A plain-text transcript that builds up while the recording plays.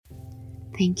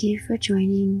Thank you for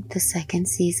joining the second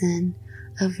season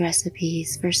of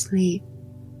Recipes for Sleep.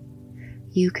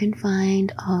 You can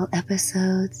find all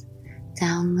episodes,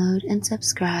 download and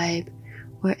subscribe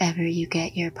wherever you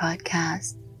get your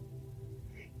podcasts.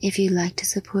 If you'd like to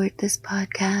support this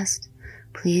podcast,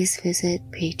 please visit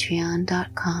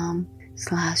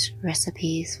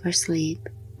patreon.com/recipesforsleep.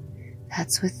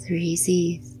 That's with 3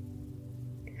 Z's.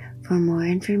 For more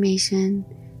information,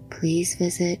 please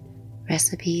visit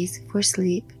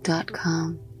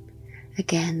recipesforsleep.com.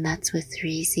 Again, that's with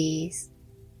 3 Z's.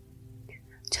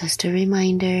 Just a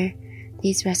reminder,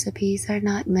 these recipes are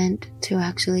not meant to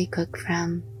actually cook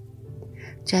from.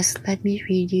 Just let me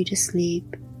read you to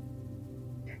sleep.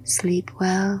 Sleep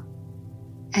well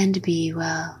and be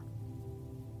well.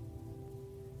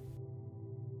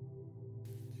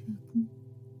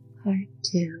 Part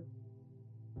 2.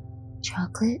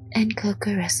 Chocolate and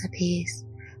Cocoa Recipes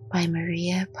by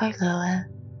Maria Parloa.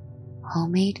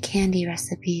 Homemade Candy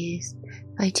Recipes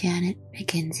by Janet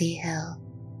McKinsey Hill.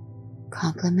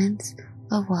 Compliments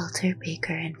of Walter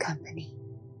Baker and Company.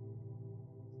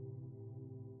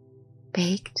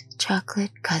 Baked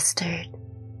chocolate custard.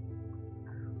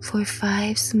 For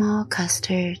 5 small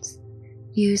custards,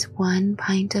 use 1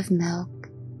 pint of milk,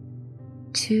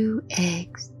 2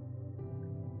 eggs,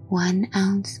 1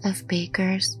 ounce of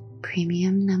Baker's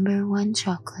Premium No. 1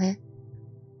 chocolate,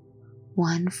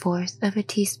 1/4 of a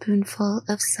teaspoonful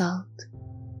of salt,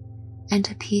 and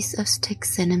a piece of stick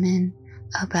cinnamon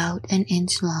about 1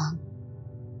 inch long.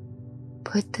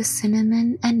 Put the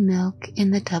cinnamon and milk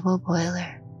in the double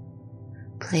boiler.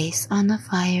 Place on the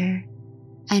fire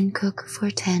and cook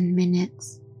for 10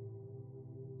 minutes.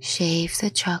 Shave the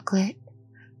chocolate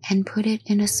and put it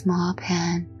in a small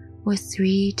pan with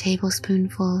 3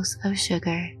 tablespoonfuls of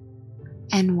sugar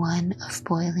and 1 of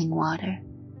boiling water.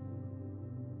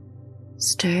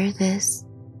 Stir this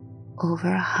over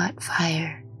a hot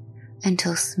fire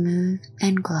until smooth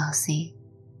and glossy,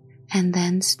 and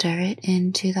then stir it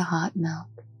into the hot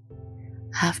milk,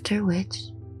 after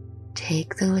which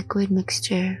take the liquid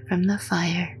mixture from the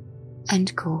fire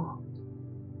and cool.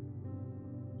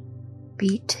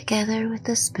 Beat together with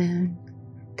a spoon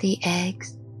the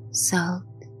eggs, salt,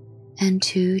 and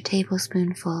 2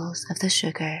 tablespoonfuls of the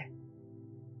sugar.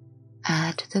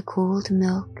 Add the cooled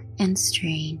milk and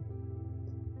strain.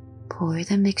 Pour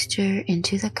the mixture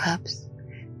into the cups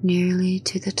nearly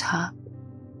to the top.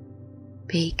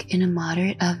 Bake in a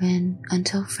moderate oven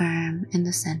until firm in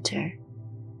the center.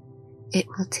 It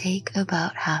will take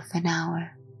about half an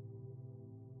hour.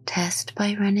 Test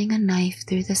by running a knife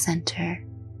through the center.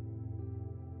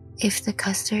 If the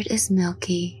custard is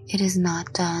milky, it is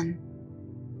not done.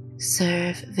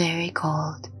 Serve very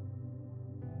cold.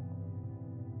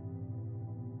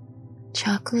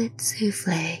 Chocolate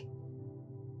souffle.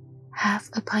 Half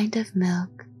a pint of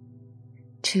milk,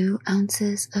 2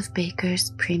 ounces of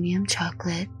Baker's Premium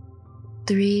chocolate,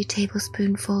 3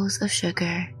 tablespoonfuls of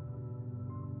sugar,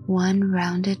 1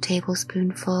 rounded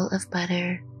tablespoonful of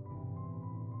butter,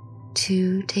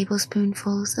 2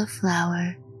 tablespoonfuls of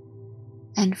flour,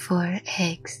 and 4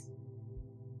 eggs.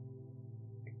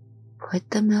 Put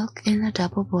the milk in a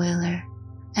double boiler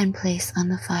and place on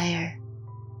the fire.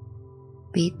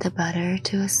 Beat the butter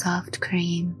to a soft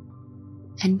cream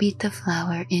and beat the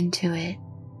flour into it.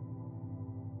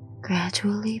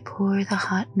 Gradually pour the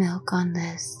hot milk on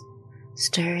this,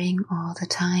 stirring all the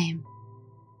time.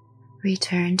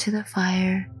 Return to the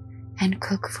fire and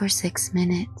cook for 6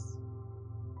 minutes.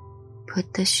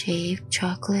 Put the shaved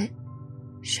chocolate,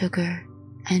 sugar,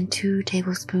 and 2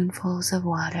 tablespoonfuls of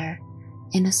water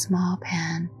in a small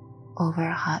pan over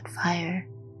a hot fire,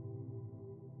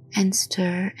 and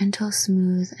stir until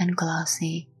smooth and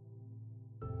glossy.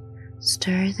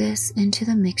 Stir this into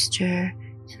the mixture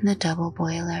in the double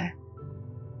boiler.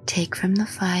 Take from the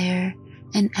fire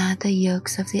and add the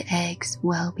yolks of the eggs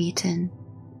well beaten,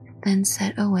 then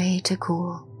set away to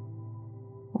cool.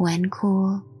 When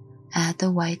cool, add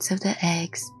the whites of the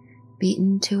eggs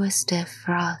beaten to a stiff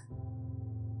froth.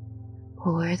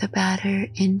 Pour the batter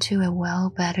into a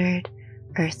well-buttered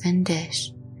earthen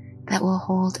dish that will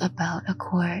hold about a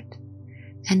quart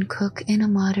and cook in a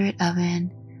moderate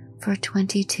oven for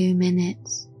 22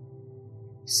 minutes.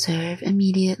 Serve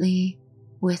immediately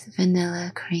with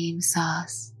vanilla cream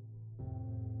sauce.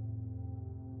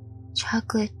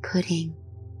 Chocolate pudding.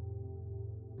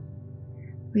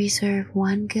 Reserve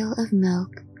 1 gill of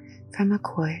milk from a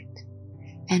quart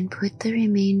and put the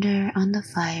remainder on the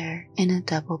fire in a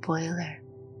double boiler.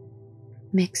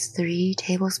 Mix 3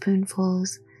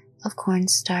 tablespoonfuls of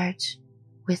cornstarch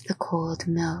with the cold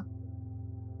milk.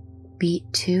 Beat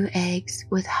 2 eggs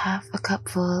with half a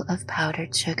cupful of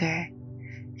powdered sugar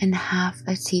and half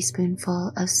a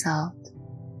teaspoonful of salt.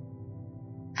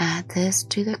 Add this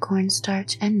to the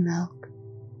cornstarch and milk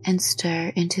and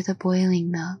stir into the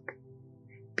boiling milk,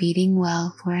 beating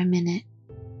well for a minute.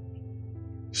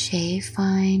 Shave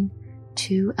fine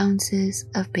 2 ounces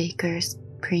of Baker's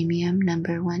Premium No.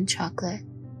 1 chocolate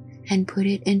and put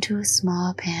it into a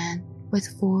small pan with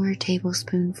 4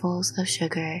 tablespoonfuls of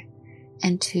sugar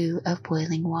and 2 of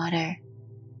boiling water.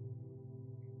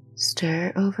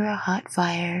 Stir over a hot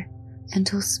fire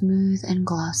until smooth and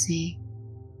glossy,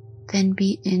 then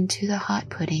beat into the hot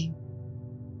pudding.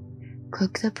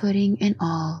 Cook the pudding in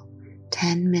all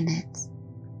 10 minutes,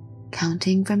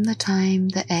 counting from the time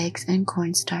the eggs and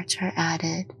cornstarch are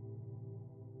added.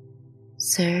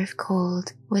 Serve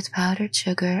cold with powdered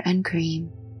sugar and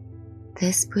cream.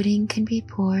 This pudding can be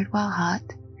poured while hot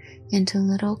into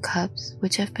little cups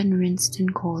which have been rinsed in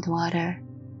cold water.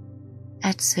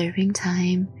 At serving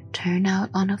time, turn out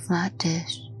on a flat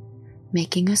dish,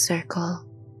 making a circle,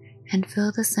 and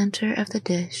fill the center of the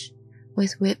dish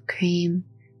with whipped cream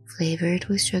flavored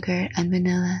with sugar and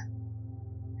vanilla.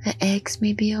 The eggs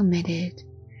may be omitted,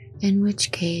 in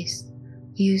which case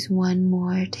use 1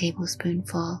 more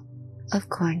tablespoonful of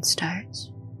cornstarch.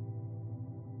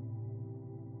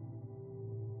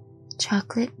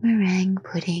 Chocolate meringue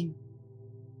pudding.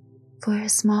 For a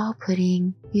small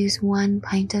pudding, use 1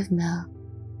 pint of milk,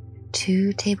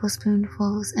 2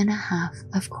 tablespoonfuls and a half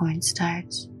of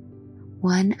cornstarch,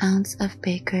 1 ounce of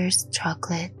Baker's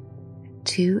chocolate,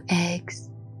 2 eggs,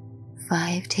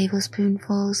 5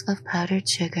 tablespoonfuls of powdered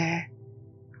sugar,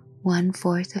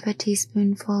 1/4 of a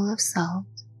teaspoonful of salt,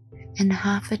 and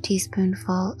half a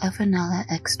teaspoonful of vanilla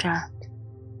extract.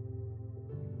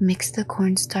 Mix the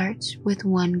cornstarch with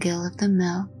 1 gill of the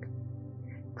milk.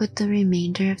 Put the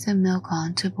remainder of the milk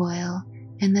on to boil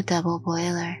in the double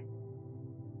boiler.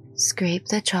 Scrape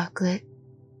the chocolate.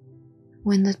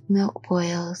 When the milk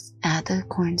boils, add the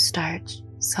cornstarch,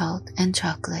 salt, and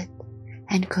chocolate,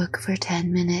 and cook for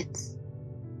 10 minutes.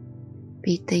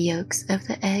 Beat the yolks of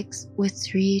the eggs with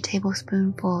 3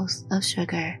 tablespoonfuls of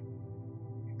sugar.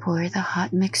 Pour the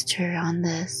hot mixture on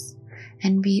this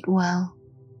and beat well.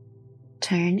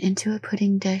 Turn into a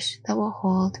pudding dish that will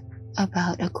hold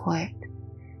about a quart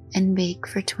and bake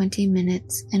for 20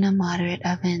 minutes in a moderate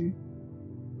oven.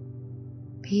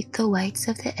 Beat the whites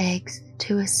of the eggs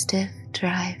to a stiff,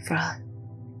 dry froth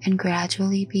and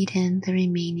gradually beat in the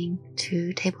remaining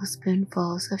 2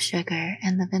 tablespoonfuls of sugar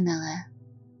and the vanilla.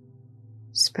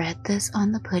 Spread this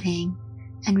on the pudding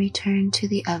and return to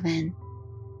the oven.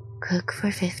 Cook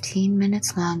for 15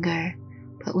 minutes longer,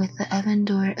 but with the oven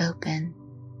door open.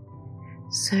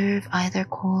 Serve either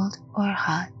cold or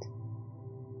hot.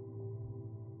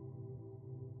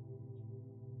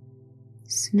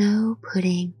 Snow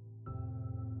pudding.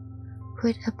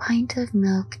 Put a pint of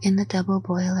milk in the double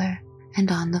boiler and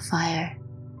on the fire.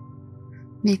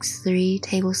 Mix 3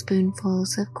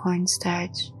 tablespoonfuls of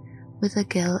cornstarch with a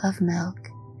gill of milk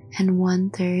and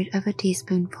 1/3 of a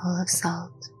teaspoonful of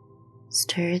salt.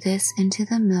 Stir this into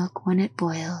the milk when it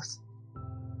boils.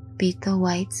 Beat the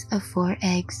whites of 4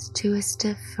 eggs to a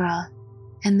stiff froth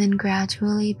and then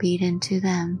gradually beat into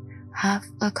them half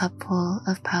a cupful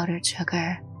of powdered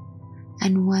sugar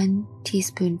and 1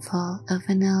 teaspoonful of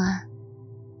vanilla.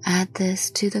 Add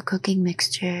this to the cooking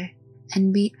mixture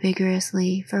and beat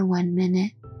vigorously for 1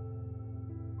 minute.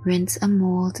 Rinse a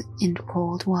mold in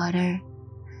cold water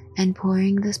and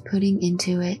pouring this pudding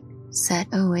into it, set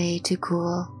away to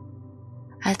cool.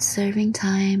 At serving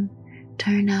time,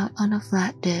 turn out on a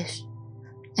flat dish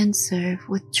and serve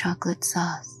with chocolate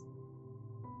sauce.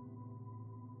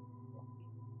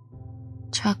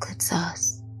 Chocolate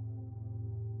sauce.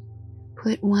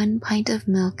 Put 1 pint of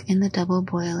milk in the double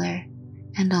boiler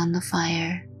and on the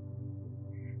fire.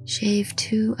 Shave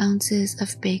 2 ounces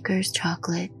of Baker's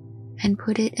chocolate and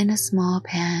put it in a small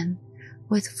pan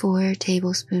with 4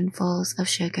 tablespoonfuls of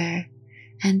sugar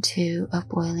and 2 of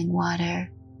boiling water.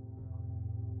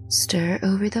 Stir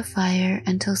over the fire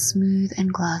until smooth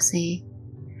and glossy,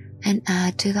 and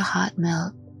add to the hot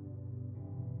milk.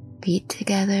 Beat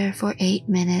together for 8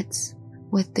 minutes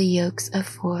with the yolks of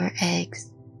 4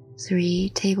 eggs, 3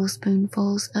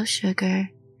 tablespoonfuls of sugar,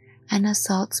 and a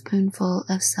saltspoonful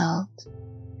of salt,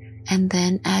 and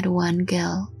then add 1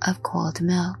 gill of cold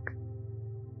milk.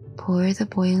 Pour the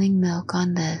boiling milk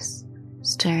on this,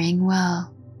 stirring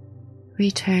well.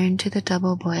 Return to the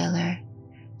double boiler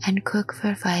and cook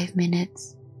for 5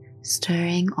 minutes,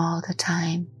 stirring all the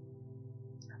time.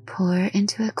 Pour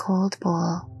into a cold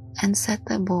bowl and set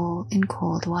the bowl in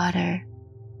cold water.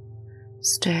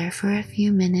 Stir for a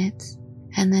few minutes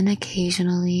and then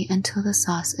occasionally until the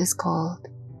sauce is cold.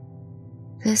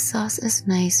 This sauce is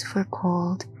nice for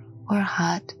cold or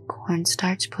hot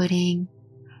cornstarch pudding,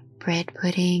 bread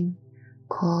pudding,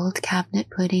 cold cabinet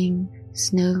pudding,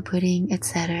 snow pudding,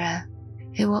 etc.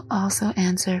 It will also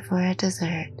answer for a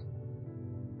dessert.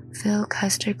 Fill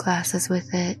custard glasses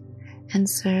with it and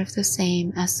serve the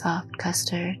same as soft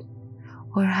custard,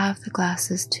 or have the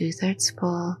glasses 2/3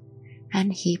 full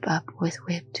and heap up with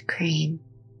whipped cream.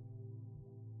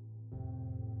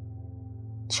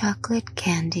 Chocolate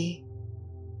candy.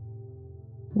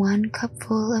 1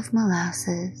 cupful of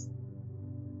molasses,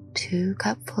 2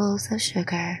 cupfuls of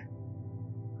sugar,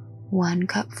 1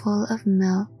 cupful of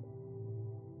milk,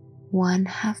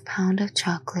 1/2 pound of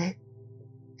chocolate,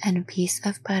 and a piece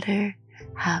of butter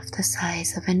half the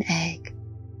size of an egg.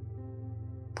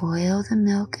 Boil the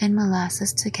milk and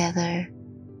molasses together,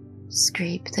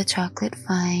 scrape the chocolate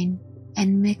fine,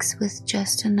 and mix with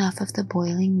just enough of the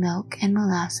boiling milk and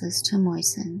molasses to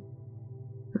moisten.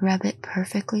 Rub it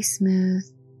perfectly smooth,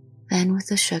 then with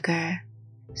the sugar,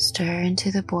 stir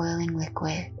into the boiling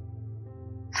liquid.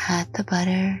 Add the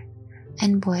butter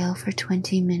and boil for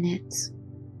 20 minutes.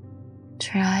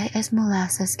 Try as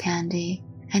molasses candy,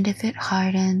 and if it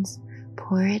hardens,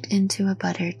 pour it into a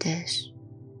buttered dish.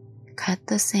 Cut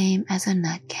the same as a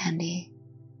nut candy.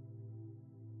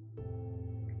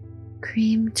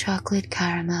 Cream chocolate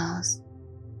caramels.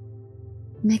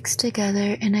 Mix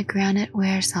together in a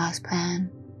graniteware saucepan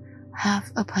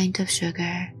 1/2 pint of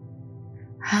sugar,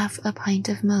 1/2 pint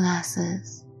of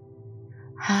molasses,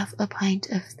 1/2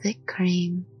 pint of thick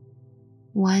cream,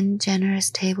 1 generous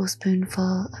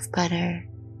tablespoonful of butter,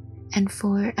 and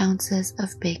 4 ounces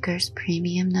of Baker's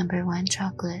Premium No. 1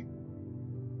 chocolate.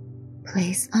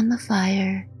 Place on the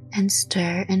fire and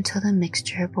stir until the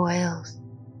mixture boils.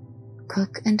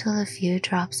 Cook until a few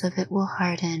drops of it will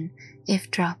harden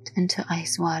if dropped into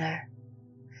ice water.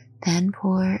 Then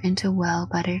pour into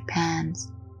well-buttered pans,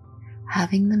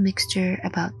 having the mixture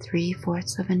about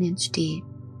 3/4 of an inch deep.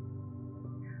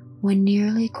 When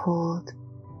nearly cold,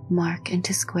 mark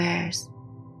into squares.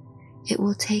 It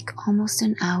will take almost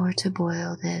an hour to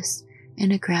boil this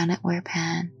in a graniteware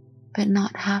pan, but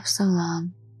not half so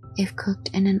long if cooked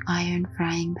in an iron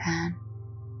frying pan.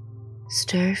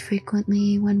 Stir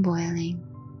frequently when boiling.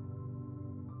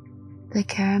 The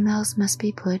caramels must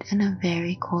be put in a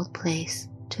very cold place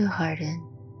to harden.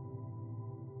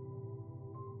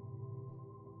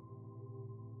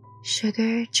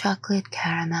 Sugar chocolate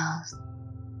caramels.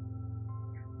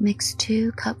 Mix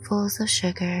 2 cupfuls of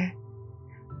sugar,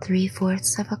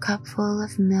 3/4 of a cupful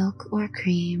of milk or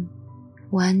cream,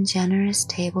 1 generous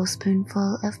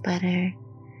tablespoonful of butter,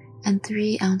 and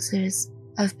 3 ounces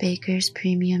of Baker's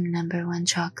Premium No. 1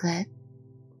 chocolate.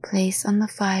 Place on the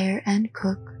fire and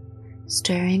cook,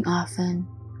 stirring often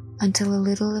until a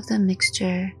little of the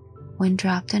mixture, when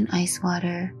dropped in ice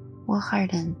water, will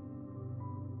harden.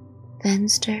 Then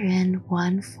stir in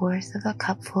 1/4 of a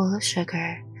cupful of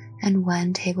sugar and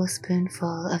 1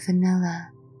 tablespoonful of vanilla,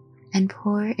 and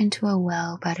pour into a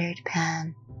well-buttered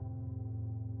pan.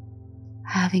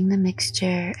 Having the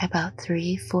mixture about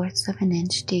 3/4 of an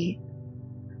inch deep.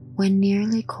 When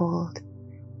nearly cold,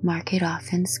 mark it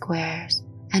off in squares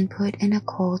and put in a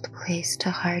cold place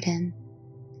to harden.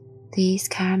 These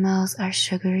caramels are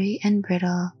sugary and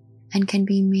brittle and can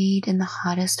be made in the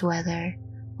hottest weather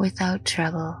without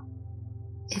trouble.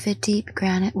 If a deep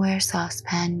graniteware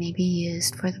saucepan may be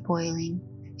used for the boiling,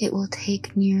 it will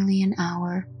take nearly an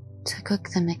hour to cook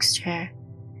the mixture,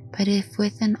 but if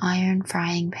with an iron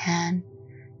frying pan,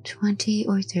 20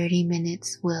 or 30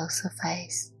 minutes will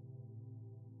suffice.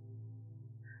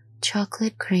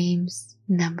 Chocolate creams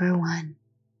No. 1.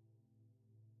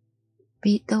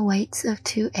 Beat the whites of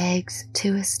 2 eggs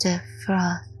to a stiff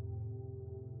froth.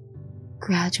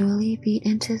 Gradually beat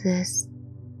into this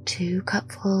 2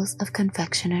 cupfuls of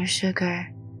confectioner's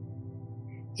sugar.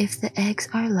 If the eggs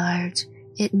are large,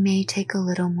 it may take a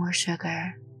little more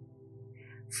sugar.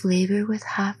 Flavor with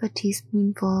 1/2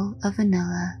 teaspoonful of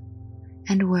vanilla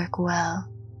and work well.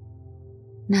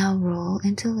 Now roll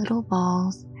into little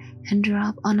balls and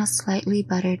drop on a slightly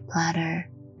buttered platter.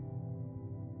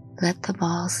 Let the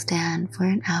balls stand for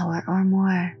an hour or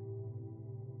more.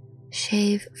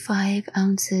 Shave 5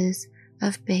 ounces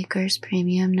of Baker's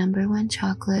Premium No. 1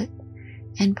 chocolate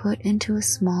and put into a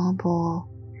small bowl,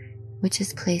 which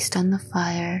is placed on the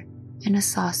fire in a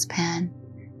saucepan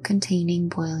containing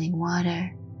boiling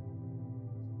water.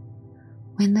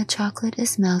 When the chocolate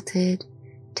is melted,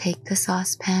 take the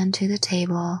saucepan to the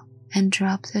table and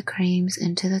drop the creams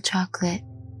into the chocolate,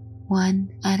 one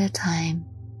at a time,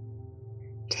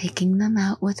 taking them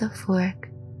out with a fork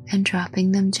and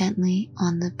dropping them gently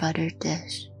on the buttered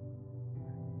dish.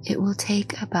 It will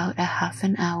take about a half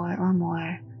an hour or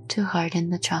more to harden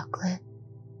the chocolate.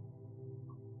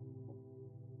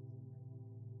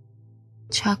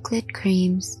 Chocolate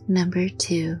creams number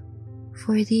 2.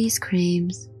 For these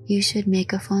creams, you should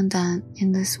make a fondant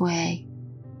in this way.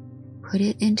 Put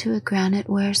it into a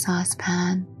graniteware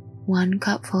saucepan, 1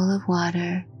 cupful of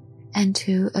water, and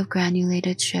 2 of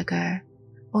granulated sugar,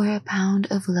 or a pound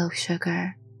of loaf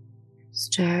sugar.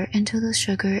 Stir until the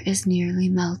sugar is nearly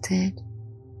melted.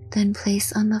 Then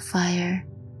place on the fire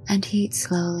and heat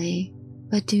slowly,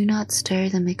 but do not stir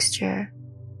the mixture.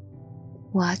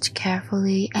 Watch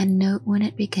carefully and note when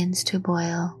it begins to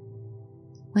boil.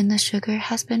 When the sugar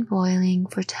has been boiling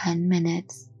for 10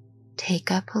 minutes,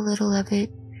 take up a little of it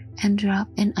and drop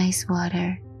in ice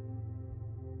water.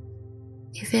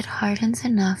 If it hardens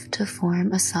enough to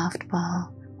form a soft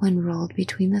ball when rolled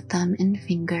between the thumb and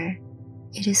finger,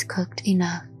 it is cooked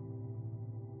enough.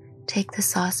 Take the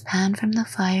saucepan from the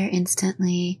fire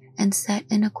instantly and set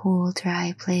in a cool,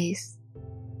 dry place.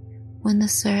 When the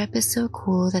syrup is so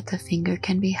cool that the finger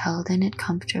can be held in it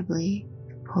comfortably,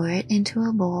 pour it into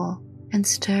a bowl and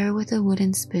stir with a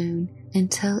wooden spoon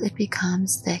until it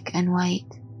becomes thick and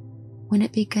white. When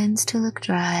it begins to look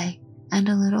dry and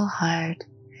a little hard,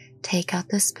 take out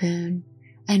the spoon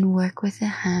and work with the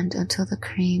hand until the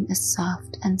cream is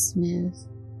soft and smooth.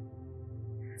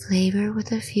 Flavor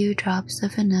with a few drops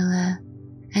of vanilla,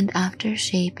 and after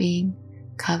shaping,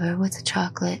 cover with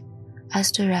chocolate as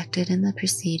directed in the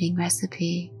preceding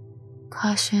recipe.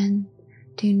 Caution: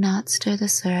 do not stir the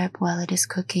syrup while it is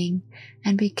cooking,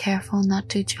 and be careful not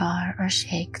to jar or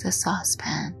shake the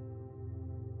saucepan.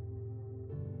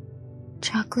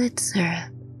 Chocolate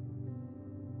syrup.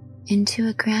 Into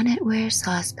a graniteware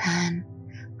saucepan,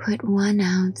 put 1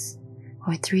 ounce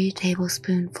or 3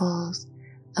 tablespoonfuls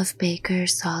of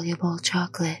Baker's soluble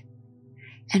chocolate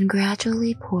and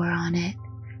gradually pour on it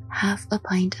half a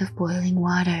pint of boiling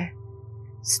water,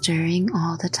 stirring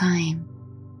all the time.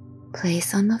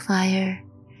 Place on the fire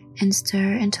and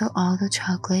stir until all the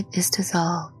chocolate is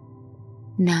dissolved.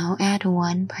 Now add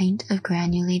 1 pint of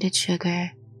granulated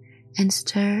sugar and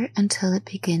stir until it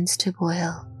begins to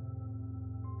boil.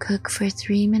 Cook for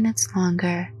 3 minutes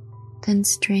longer, then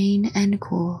strain and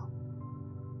cool.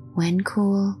 When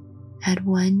cool, add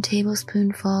 1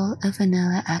 tablespoonful of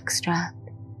vanilla extract.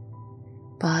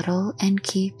 Bottle and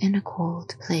keep in a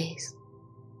cold place.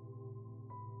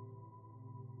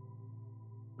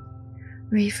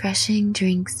 Refreshing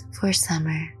drinks for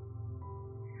summer.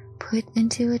 Put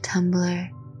into a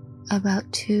tumbler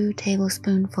about 2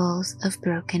 tablespoonfuls of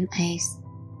broken ice,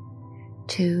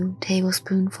 2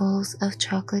 tablespoonfuls of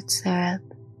chocolate syrup,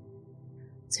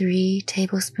 3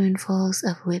 tablespoonfuls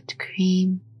of whipped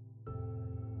cream,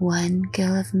 1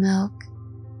 gill of milk,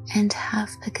 and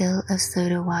half a gill of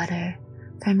soda water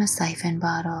from a siphon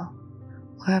bottle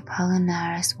or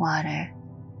Apollinaris water.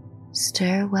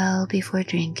 Stir well before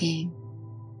drinking.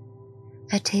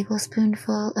 A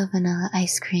tablespoonful of vanilla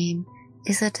ice cream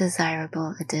is a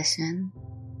desirable addition.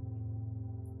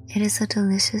 It is a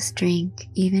delicious drink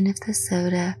even if the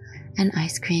soda and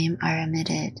ice cream are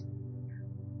omitted.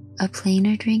 A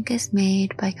plainer drink is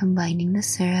made by combining the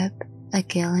syrup, a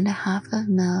gill and a half of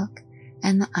milk,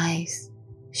 and the ice,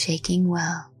 shaking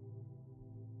well.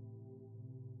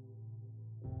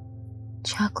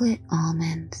 Chocolate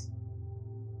almonds.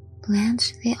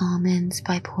 Blanch the almonds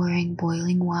by pouring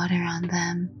boiling water on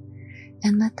them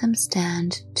and let them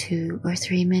stand 2 or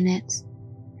 3 minutes.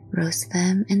 Roast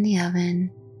them in the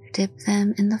oven, dip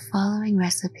them in the following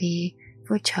recipe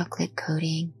for chocolate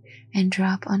coating, and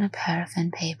drop on a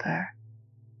paraffin paper.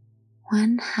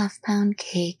 1 half-pound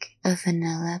cake of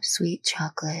vanilla sweet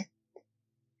chocolate,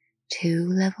 2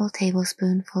 level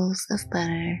tablespoonfuls of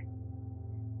butter,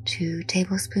 2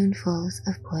 tablespoonfuls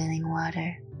of boiling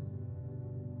water.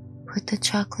 Put the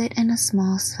chocolate in a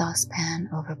small saucepan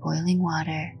over boiling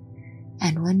water,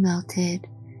 and when melted,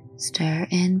 stir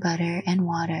in butter and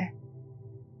water.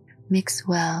 Mix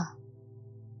well.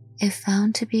 If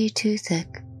found to be too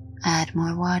thick, add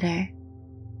more water.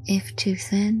 If too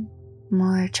thin,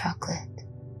 more chocolate.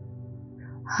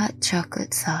 Hot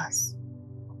chocolate sauce.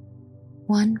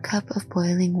 1 cup of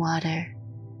boiling water,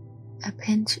 a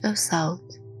pinch of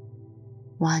salt,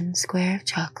 1 square of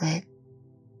chocolate,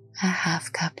 a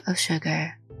half cup of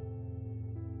sugar.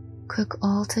 Cook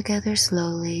all together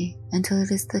slowly until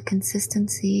it is the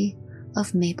consistency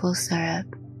of maple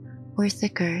syrup, or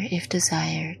thicker if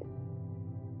desired.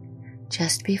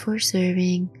 Just before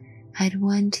serving, add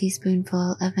 1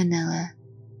 teaspoonful of vanilla.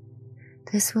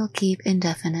 This will keep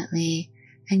indefinitely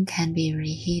and can be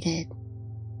reheated.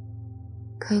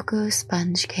 Cocoa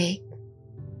sponge cake.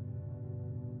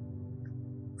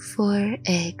 4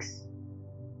 eggs,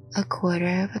 a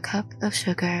quarter of a cup of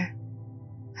sugar,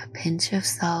 a pinch of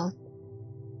salt,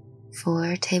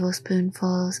 4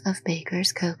 tablespoonfuls of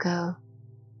baker's cocoa,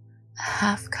 a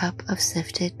half cup of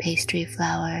sifted pastry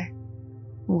flour,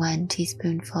 1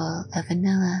 teaspoonful of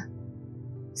vanilla.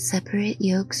 Separate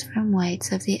yolks from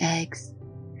whites of the eggs.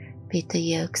 Beat the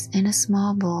yolks in a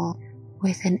small bowl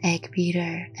with an egg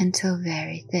beater until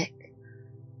very thick.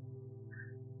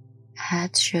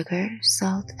 Add sugar,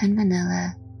 salt, and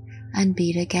vanilla and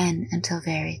beat again until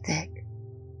very thick.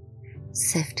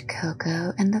 Sift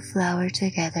cocoa and the flour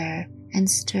together and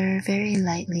stir very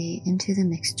lightly into the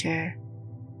mixture.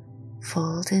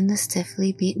 Fold in the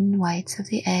stiffly beaten whites of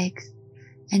the eggs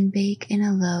and bake in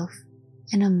a loaf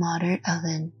in a moderate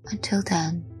oven until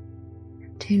done.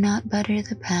 Do not butter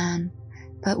the pan,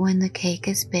 but when the cake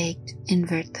is baked,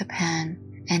 invert the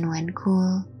pan, and when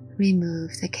cool,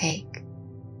 remove the cake.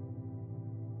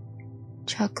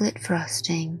 Chocolate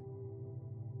frosting.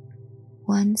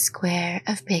 1 square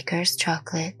of baker's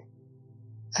chocolate,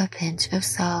 a pinch of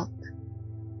salt,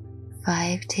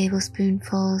 5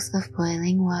 tablespoonfuls of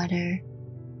boiling water,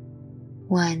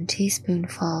 1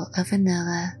 teaspoonful of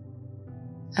vanilla,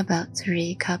 about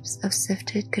 3 cups of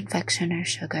sifted confectioner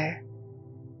sugar.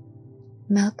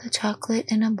 Melt the chocolate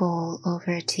in a bowl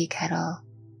over a tea kettle.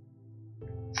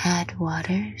 Add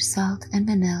water, salt, and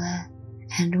vanilla,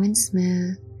 and when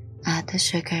smooth, add the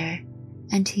sugar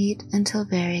and heat until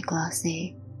very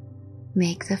glossy.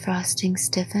 Make the frosting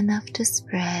stiff enough to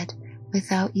spread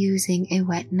without using a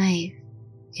wet knife.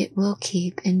 It will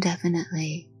keep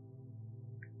indefinitely.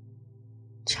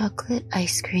 Chocolate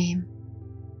ice cream.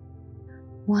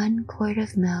 1 quart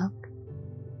of milk,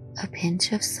 a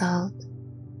pinch of salt,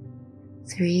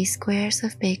 3 squares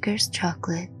of baker's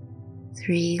chocolate,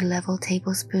 3 level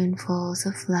tablespoonfuls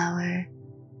of flour,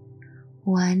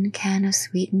 1 can of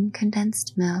sweetened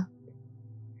condensed milk,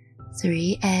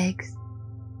 3 eggs,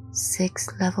 6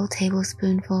 level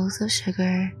tablespoonfuls of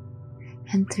sugar,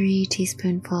 and 3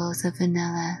 teaspoonfuls of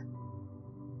vanilla.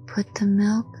 Put the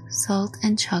milk, salt,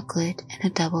 and chocolate in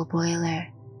a double boiler,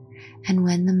 and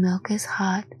when the milk is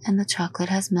hot and the chocolate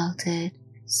has melted,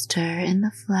 stir in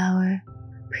the flour,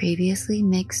 previously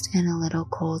mixed in a little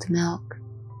cold milk.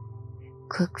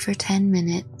 Cook for 10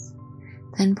 minutes,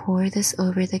 then pour this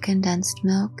over the condensed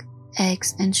milk,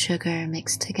 eggs, and sugar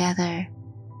mixed together.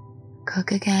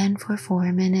 Cook again for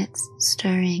 4 minutes,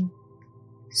 stirring.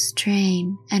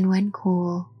 Strain, and when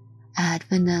cool, add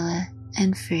vanilla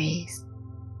and freeze.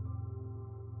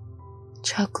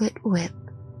 Chocolate whip.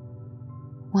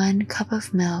 1 cup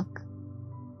of milk,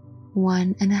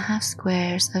 1½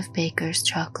 squares of baker's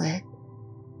chocolate,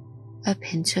 a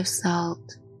pinch of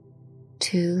salt,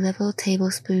 2 level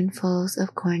tablespoonfuls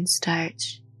of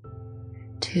cornstarch,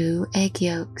 2 egg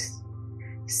yolks,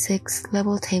 6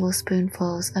 level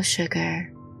tablespoonfuls of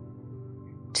sugar,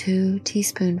 2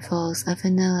 teaspoonfuls of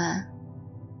vanilla,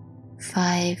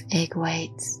 5 egg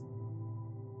whites.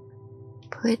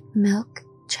 Put milk,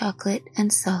 chocolate,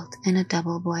 and salt in a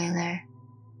double boiler.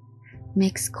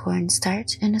 Mix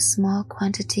cornstarch in a small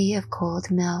quantity of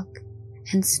cold milk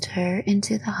and stir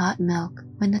into the hot milk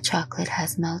when the chocolate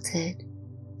has melted.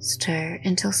 Stir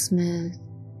until smooth,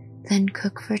 then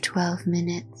cook for 12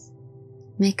 minutes.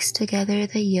 Mix together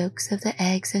the yolks of the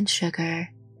eggs and sugar,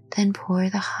 then pour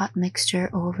the hot mixture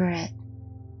over it.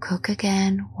 Cook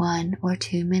again 1 or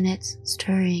 2 minutes,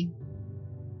 stirring.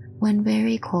 When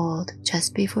very cold,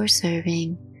 just before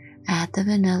serving, add the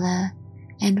vanilla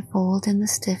and fold in the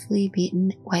stiffly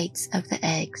beaten whites of the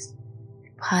eggs.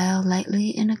 Pile lightly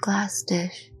in a glass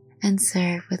dish and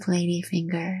serve with lady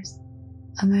fingers.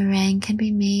 A meringue can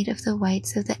be made of the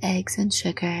whites of the eggs and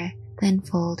sugar, then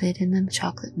folded in the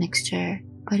chocolate mixture,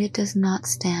 but it does not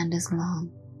stand as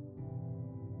long.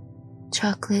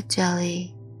 Chocolate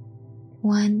jelly.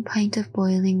 1 pint of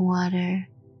boiling water,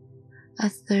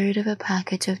 1/3 of a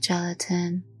package of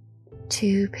gelatin,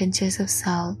 2 pinches of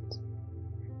salt,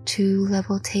 2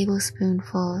 level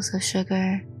tablespoonfuls of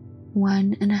sugar,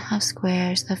 1½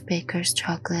 squares of baker's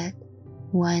chocolate,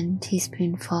 1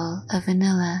 teaspoonful of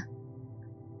vanilla.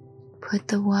 Put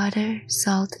the water,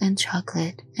 salt, and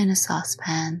chocolate in a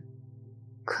saucepan.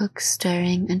 Cook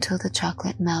stirring until the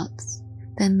chocolate melts,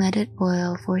 then let it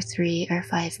boil for 3 or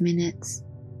 5 minutes.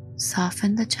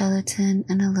 Soften the gelatin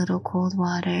in a little cold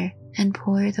water and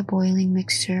pour the boiling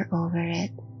mixture over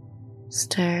it.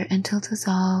 Stir until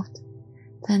dissolved,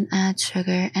 then add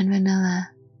sugar and vanilla.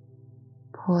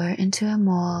 Pour into a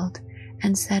mold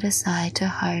and set aside to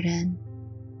harden.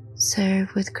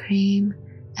 Serve with cream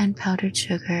and powdered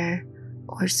sugar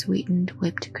or sweetened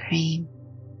whipped cream.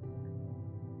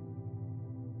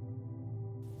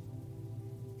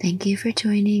 Thank you for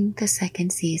joining the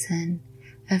 2nd season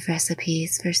of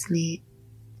Recipes for Sleep.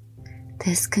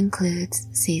 This concludes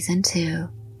Season 2,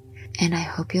 and I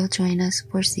hope you'll join us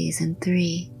for Season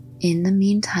 3. In the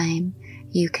meantime,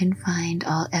 you can find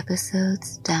all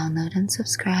episodes, download and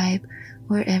subscribe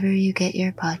wherever you get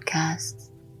your podcasts.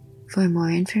 For more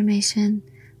information,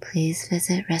 please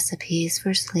visit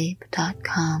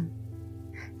recipesforsleep.com.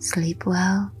 Sleep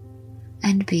well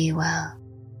and be well.